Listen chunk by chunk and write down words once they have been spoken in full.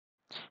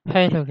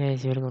Hello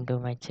guys, welcome to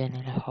my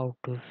channel. How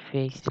to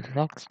fix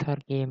Rockstar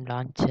game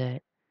launcher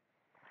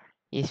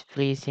is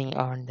freezing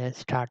on the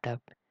startup.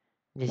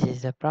 This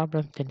is the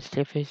problem. Then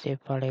step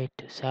follow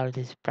to solve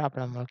this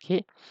problem.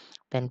 Okay.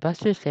 Then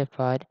first step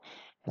for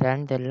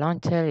run the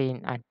launcher in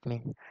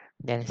admin.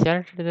 Then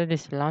select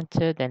this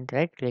launcher. Then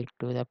right click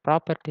to the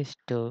properties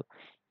to.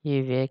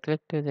 You will click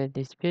to the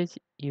this page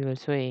you are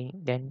showing.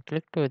 Then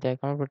click to the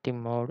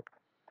computing mode.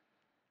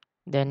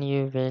 Then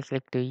you will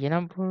click to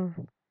enable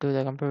to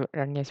the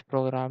run as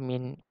program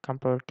in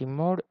comparative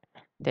mode.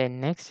 Then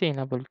next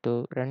enable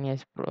to run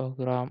as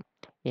program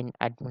in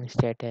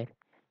administrator.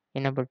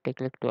 Enable to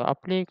click to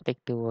apply, click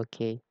to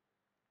OK.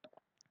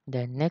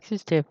 The next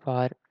step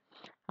for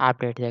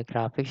update the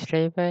graphics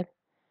driver.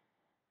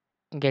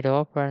 Get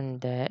open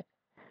the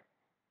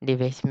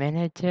device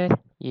manager.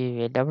 You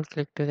will double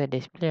click to the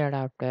display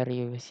adapter.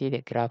 You will see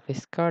the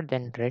graphics card.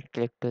 Then right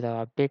click to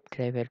the update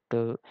driver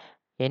to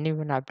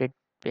anyone update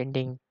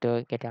pending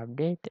to get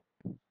update.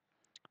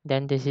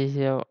 Then this is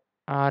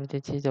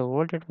the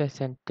older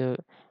version to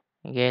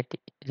get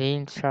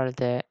reinstall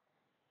the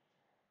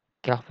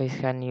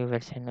graphics on new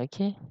version.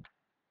 Okay.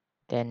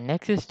 Then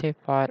next step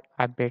for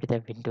update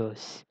the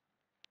Windows.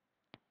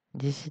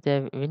 This is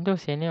the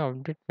Windows any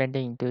update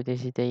pending to.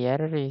 This is the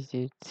error is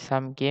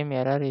some game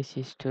error is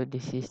used to.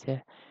 This is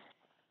the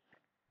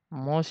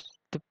most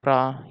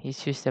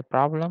issues the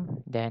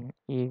problem. Then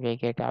you will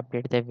get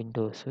update the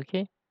Windows.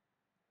 Okay.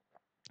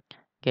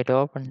 Get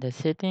open the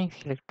settings.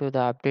 Click to the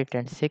update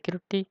and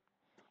security.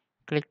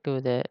 Click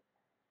to the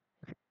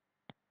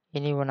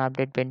anyone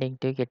update pending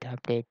to get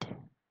update.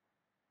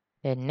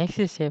 The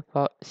next step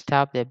for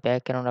stop the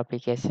background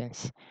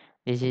applications.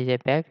 This is a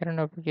background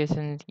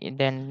application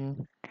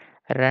then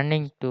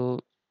running to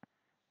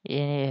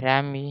any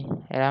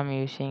RAM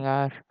using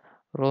or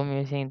ROM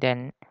using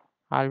then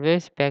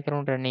always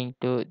background running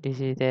to this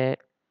is the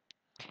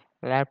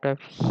laptop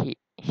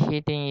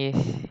heating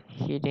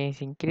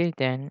is increased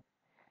then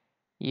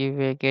you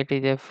will get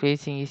the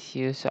freezing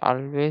issues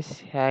always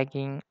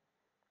hacking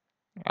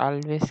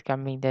always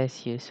coming the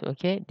issues.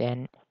 Okay,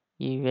 then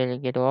you will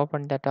get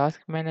open the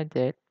task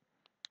manager.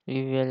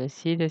 We will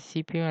see the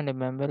CPU and the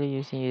memory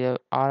using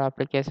all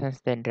applications,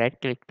 then right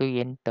click to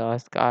end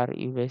task or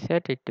you will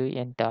set it to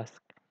end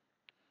task.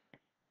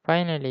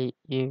 Finally,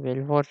 you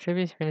will for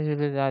service when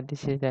that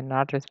this is the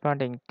not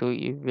responding to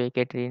you will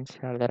get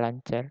reinstall the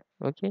launcher.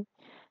 Okay.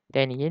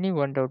 Then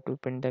anyone doubt to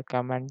pin the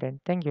command and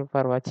thank you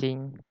for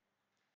watching.